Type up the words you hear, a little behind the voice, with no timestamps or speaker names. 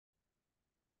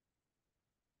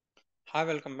Hi,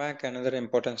 welcome back. Another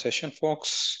important session,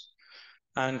 folks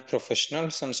and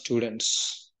professionals and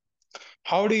students.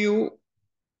 How do you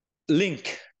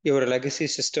link your legacy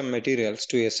system materials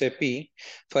to SAP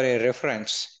for a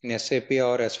reference in SAP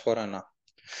or S4 HANA?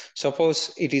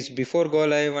 Suppose it is before go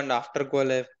live and after go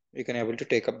live, you can able to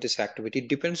take up this activity. It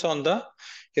depends on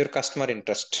your customer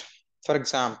interest. For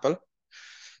example,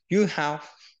 you have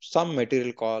some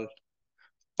material called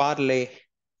Parley.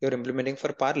 You're implementing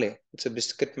for Parley. It's a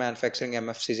biscuit manufacturing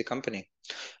MFCC company,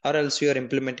 or else you are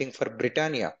implementing for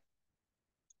Britannia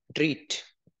treat.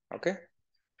 Okay,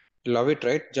 love it,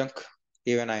 right? Junk,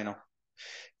 even I know,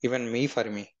 even me, for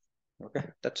me. Okay,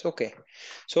 that's okay.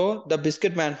 So the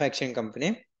biscuit manufacturing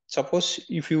company, suppose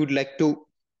if you would like to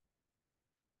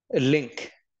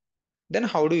link, then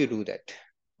how do you do that?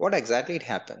 What exactly it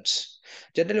happens?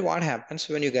 Generally what happens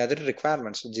when you gather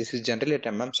requirements, this is generally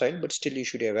at side, but still you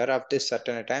should be aware of this.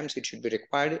 Certain times it should be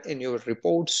required in your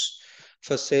reports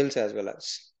for sales as well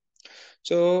as.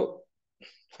 So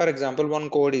for example, one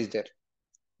code is there,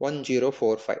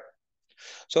 1045.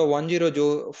 So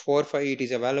 1045, it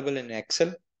is available in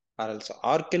Excel, or else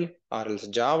Oracle, or else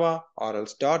Java, or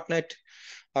else .NET,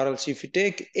 or else if you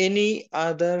take any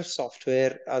other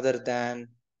software other than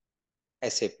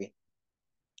SAP.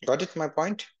 Got it, my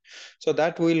point? So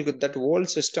that whole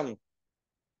system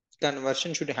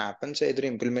conversion should happen, so either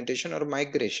implementation or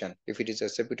migration, if it is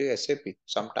SAP to SAP,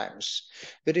 sometimes,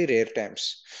 very rare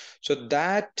times. So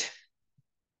that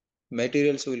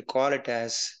materials, we'll call it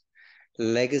as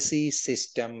legacy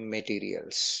system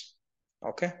materials.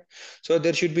 Okay, so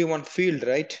there should be one field,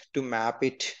 right, to map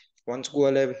it. Once go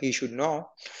live, he should know.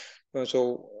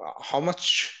 How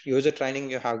much user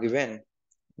training you have given,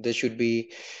 there should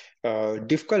be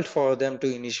difficult for them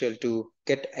to initial to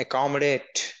get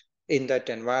accommodate in that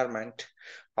environment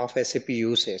of SAP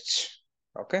usage.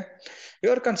 Okay,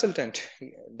 you're a consultant,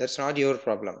 that's not your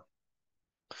problem.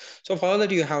 So for that,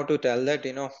 you have to tell that,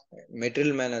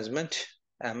 material management,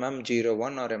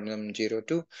 MM01 or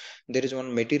MM02, there is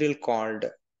one material called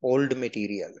old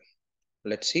material.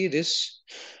 Let's see this.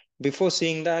 Before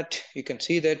seeing that, you can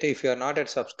see that if you are not yet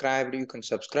subscribed, you can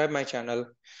subscribe my channel.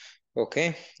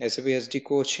 Okay, SAP SD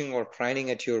coaching or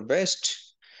training at your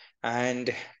best.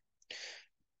 And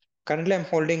currently I'm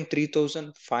holding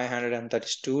 3,530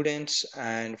 students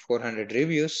and 400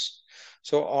 reviews.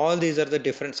 So all these are the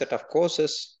different set of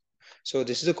courses. So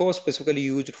this is a course specifically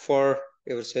used for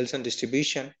your sales and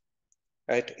distribution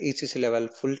at ECC level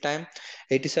full time,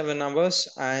 87 hours.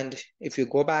 And if you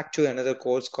go back to another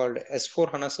course called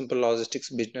S4 HANA Simple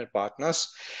Logistics Business Partners,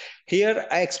 here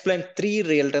I explain 3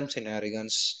 real-time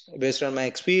scenarios based on my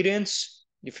experience.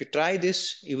 If you try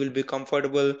this, you will be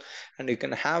comfortable and you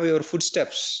can have your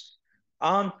footsteps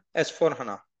on S4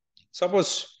 HANA.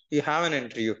 Suppose you have an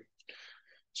interview.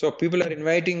 So people are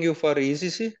inviting you for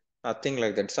ECC, nothing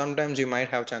like that. Sometimes you might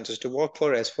have chances to work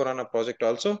for S4 HANA project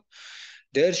also.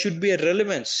 There should be a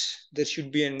relevance. There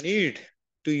should be a need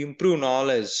to improve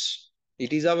knowledge.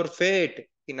 It is our fate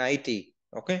in IT.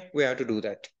 Okay, we have to do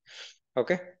that.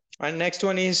 Okay, and next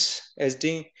one is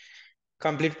SD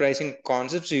complete pricing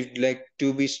concepts. You'd like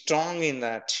to be strong in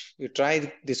that. You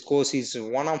try this course, is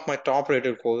one of my top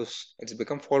rated course. It's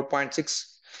become 4.6.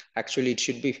 Actually, it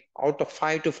should be out of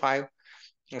 5 to 5.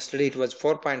 Yesterday it was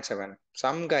 4.7.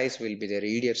 Some guys will be there,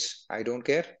 idiots. I don't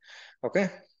care. Okay,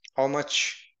 how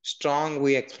much strong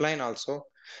we explain also,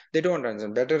 they don't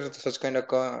understand. Better such kind of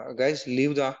guys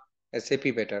leave the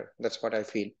SAP better. That's what I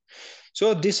feel.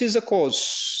 So this is a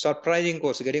course, surprising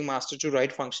course, getting master to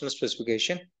write functional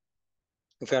specification.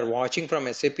 If you are watching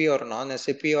from SAP or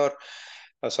non-SAP or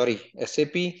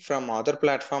SAP from other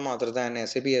platform other than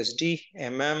SAP SD,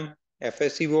 MM,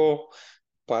 FSCO,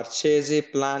 purchase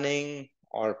planning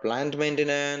or plant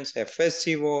maintenance,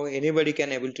 FSCO, anybody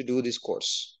can able to do this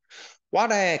course.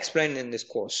 What I explained in this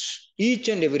course, each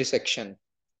and every section,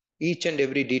 each and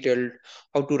every detail,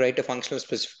 how to write a functional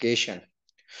specification.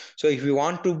 So if you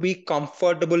want to be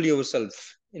comfortable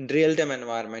yourself in real-time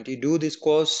environment, you do this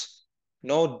course,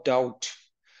 no doubt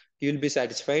you will be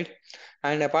satisfied.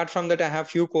 And apart from that, I have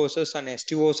few courses on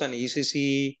STOs and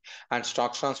ECC and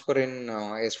stock transfer in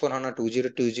S4 HANA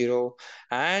 2020.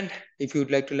 And if you'd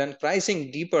like to learn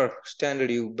pricing deeper standard,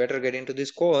 you better get into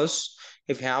this course.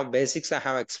 If you have basics, I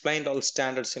have explained all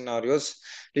standard scenarios,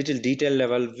 little detail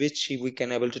level, which we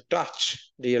can able to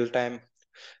touch real time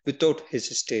without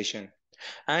hesitation.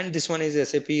 And this one is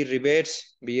SAP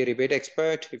rebates. Be a rebate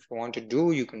expert. If you want to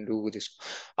do, you can do this.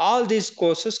 All these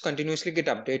courses continuously get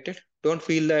updated. Don't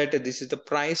feel that this is the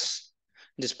price.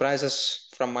 This price is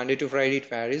from Monday to Friday, it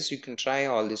varies. You can try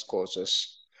all these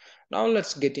courses. Now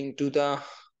let's get into the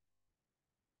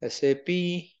SAP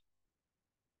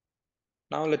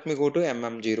Now let me go to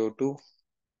MM02,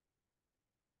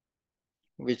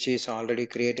 which is already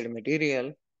created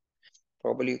material.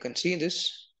 Probably you can see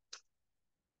this.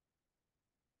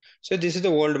 So this is the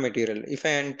old material. If I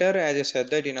enter, as I said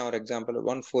that in our example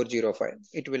 1405,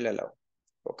 it will allow.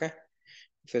 Okay.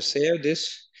 If you save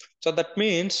this, so that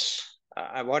means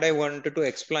what I wanted to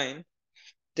explain,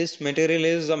 this material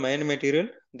is the main material.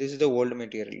 This is the old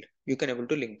material. You can able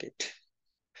to link it.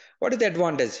 What is the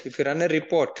advantage? If you run a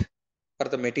report for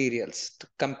the materials, the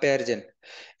comparison,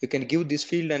 you can give this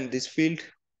field and this field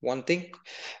one thing,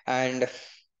 and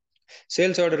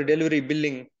sales order, delivery,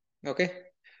 billing. Okay.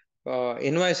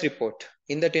 Invoice report.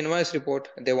 In that invoice report,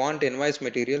 they want invoice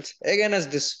materials again as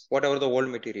this, whatever the old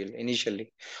material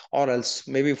initially, or else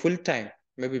maybe full time,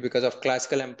 maybe because of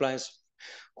classical employees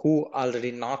who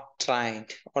already not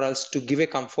trained, or else to give a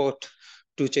comfort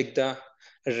to check the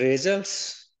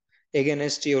results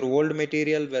against your old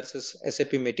material versus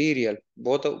SAP material.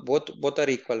 Both are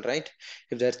equal, right?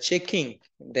 If they're checking,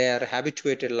 they are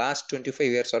habituated last 25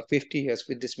 years or 50 years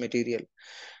with this material,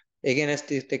 again as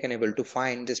they can able to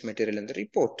find this material in the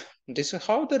report. This is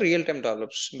how the real time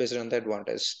develops based on the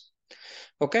advantage.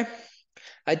 Okay,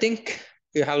 I think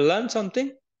you have learned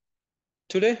something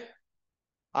today.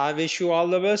 I wish you all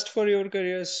the best for your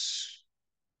careers.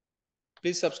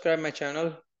 Please subscribe my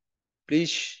channel.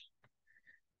 Please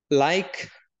like,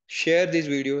 share these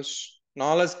videos.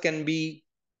 Knowledge can be,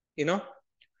 you know,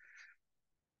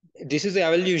 this is the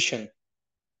evolution.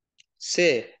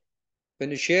 Say,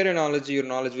 when you share your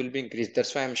knowledge will be increased.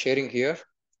 That's why I'm sharing here.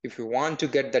 If you want to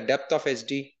get the depth of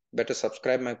SD, better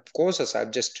subscribe my courses.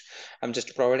 I'm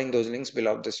just providing those links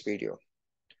below this video.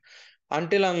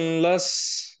 Until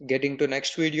unless getting to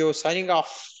next video, signing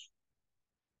off.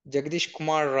 Jagdish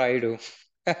Kumar Raidu.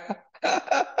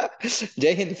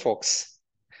 Jai Hind, folks.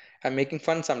 I'm making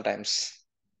fun sometimes.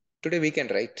 Today weekend,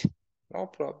 right? No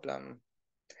problem.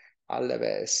 All the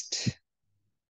best.